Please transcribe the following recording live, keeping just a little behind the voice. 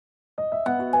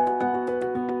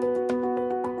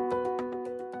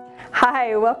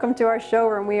Hi, welcome to our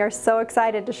showroom. We are so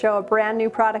excited to show a brand new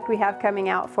product we have coming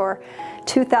out for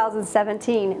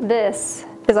 2017. This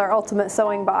is our ultimate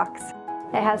sewing box.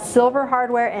 It has silver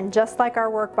hardware, and just like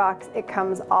our workbox, it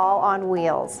comes all on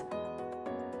wheels.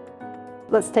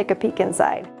 Let's take a peek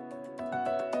inside.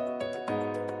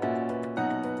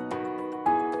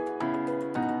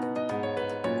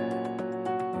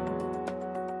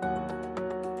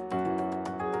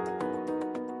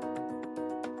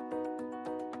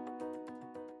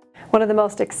 One of the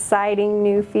most exciting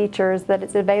new features that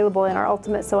is available in our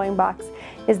Ultimate Sewing Box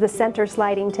is the center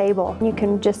sliding table. You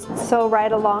can just sew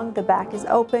right along. The back is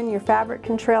open, your fabric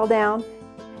can trail down.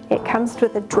 It comes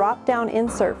with a drop-down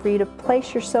insert for you to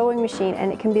place your sewing machine,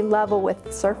 and it can be level with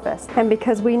the surface. And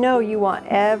because we know you want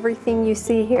everything you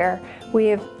see here, we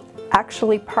have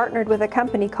actually partnered with a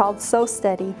company called Sew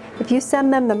Steady. If you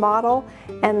send them the model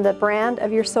and the brand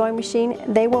of your sewing machine,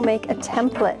 they will make a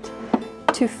template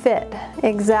to fit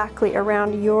exactly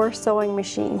around your sewing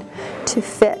machine to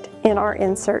fit in our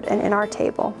insert and in our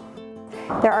table.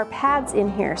 There are pads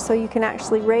in here so you can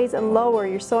actually raise and lower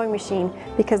your sewing machine,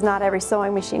 because not every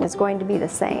sewing machine is going to be the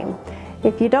same.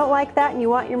 If you don't like that and you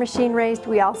want your machine raised,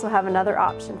 we also have another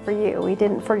option for you. We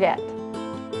didn't forget.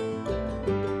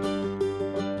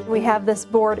 We have this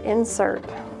board insert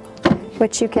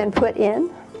which you can put in,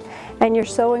 and your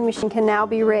sewing machine can now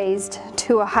be raised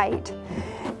to a height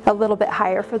a little bit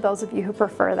higher for those of you who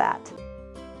prefer that.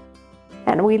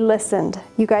 And we listened.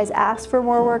 You guys asked for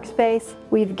more workspace.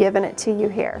 We've given it to you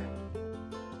here.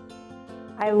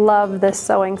 I love this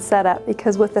sewing setup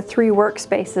because with the 3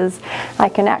 workspaces, I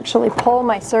can actually pull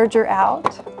my serger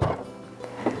out.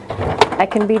 I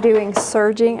can be doing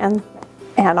serging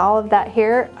and all of that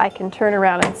here. I can turn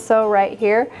around and sew right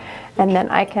here, and then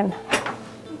I can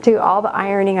do all the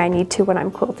ironing I need to when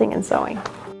I'm quilting and sewing.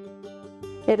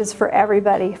 It is for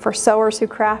everybody, for sewers who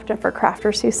craft and for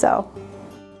crafters who sew.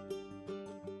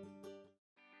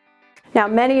 Now,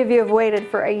 many of you have waited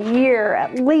for a year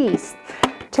at least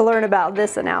to learn about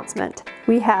this announcement.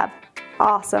 We have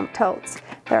awesome totes.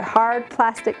 They're hard,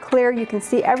 plastic, clear. You can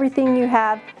see everything you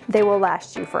have. They will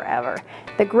last you forever.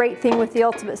 The great thing with the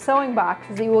Ultimate Sewing Box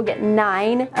is you will get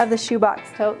 9 of the shoebox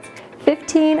totes,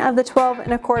 15 of the 12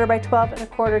 1/4 by 12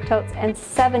 1/4 totes, and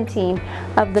 17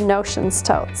 of the Notions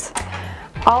totes.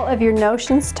 All of your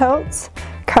Notions totes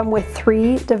come with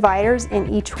 3 dividers in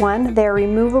each one. They're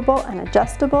removable and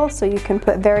adjustable, so you can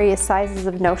put various sizes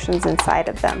of Notions inside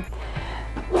of them.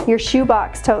 Your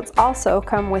shoebox totes also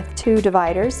come with 2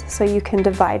 dividers, so you can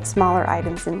divide smaller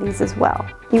items in these as well.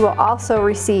 You will also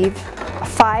receive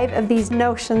 5 of these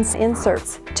Notions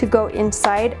inserts to go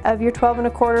inside of your 12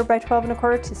 1/4 by 12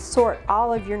 1/4 to sort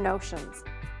all of your Notions.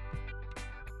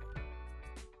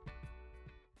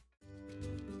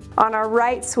 On our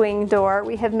right swing door,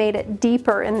 we have made it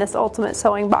deeper in this Ultimate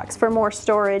Sewing Box for more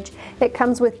storage. It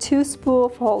comes with 2 spool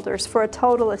holders for a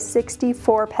total of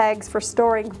 64 pegs for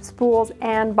storing spools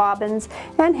and bobbins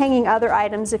and hanging other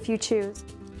items if you choose.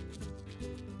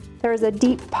 There is a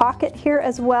deep pocket here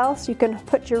as well, so you can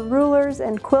put your rulers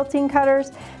and quilting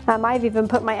cutters. I've even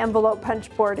put my envelope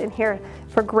punch board in here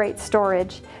for great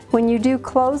storage. When you do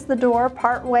close the door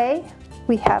part way,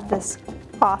 we have this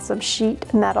awesome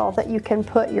sheet metal that you can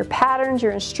put your patterns,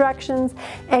 your instructions,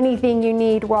 anything you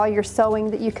need while you're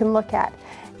sewing that you can look at.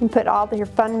 You can put all your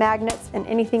fun magnets and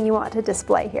anything you want to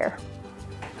display here.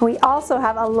 We also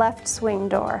have a left swing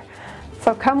door.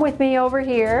 So come with me over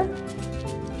here.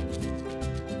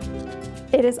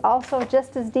 It is also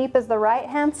just as deep as the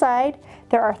right-hand side.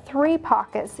 There are 3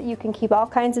 pockets that you can keep all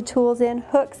kinds of tools in,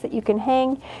 hooks that you can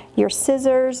hang, your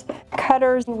scissors,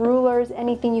 cutters, rulers,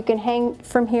 anything you can hang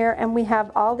from here. And we have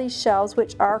all these shelves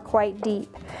which are quite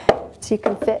deep, so you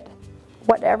can fit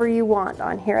whatever you want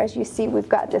on here, as you see we've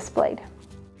got displayed.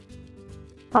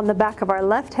 On the back of our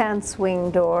left-hand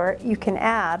swing door, you can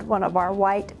add one of our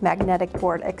white magnetic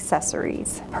board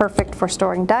accessories, perfect for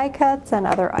storing die cuts and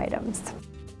other items.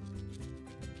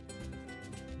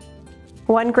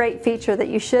 One great feature that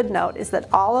you should note is that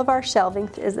all of our shelving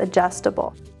is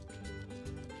adjustable.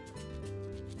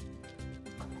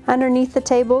 Underneath the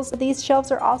tables, these shelves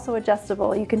are also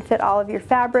adjustable. You can fit all of your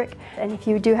fabric, and if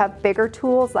you do have bigger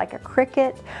tools like a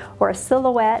Cricut or a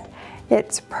Silhouette,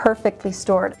 it's perfectly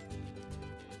stored.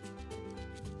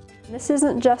 This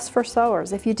isn't just for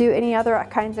sewers. If you do any other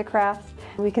kinds of crafts,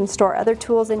 we can store other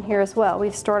tools in here as well.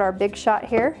 We've stored our Big Shot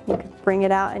here. You can bring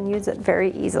it out and use it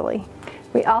very easily.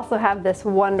 We also have this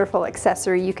wonderful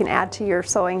accessory you can add to your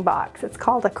sewing box. It's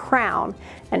called a crown,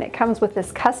 and it comes with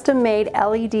this custom-made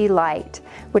LED light,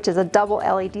 which is a double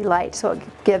LED light, so it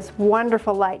gives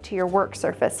wonderful light to your work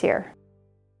surface here.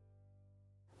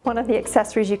 One of the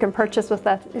accessories you can purchase with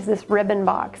us is this ribbon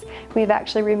box. We've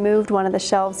actually removed one of the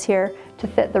shelves here to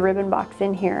fit the ribbon box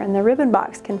in here, and the ribbon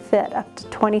box can fit up to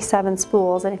 27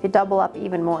 spools, and if you double up,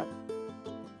 even more.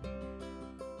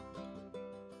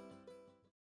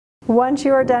 Once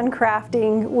you are done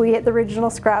crafting, we at the Original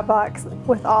Scrap Box,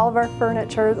 with all of our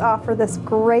furniture, offer this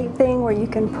great thing where you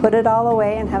can put it all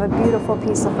away and have a beautiful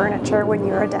piece of furniture when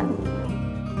you are done.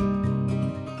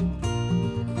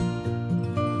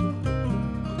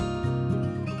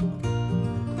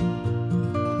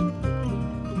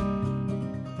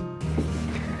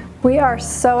 We are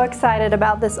so excited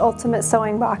about this Ultimate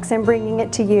Sewing Box and bringing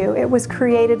it to you. It was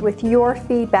created with your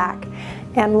feedback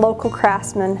and local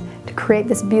craftsmen to create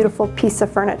this beautiful piece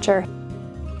of furniture.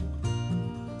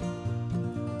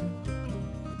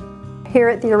 Here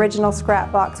at the Original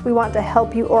Scrap Box, we want to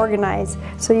help you organize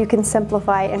so you can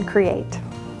simplify and create.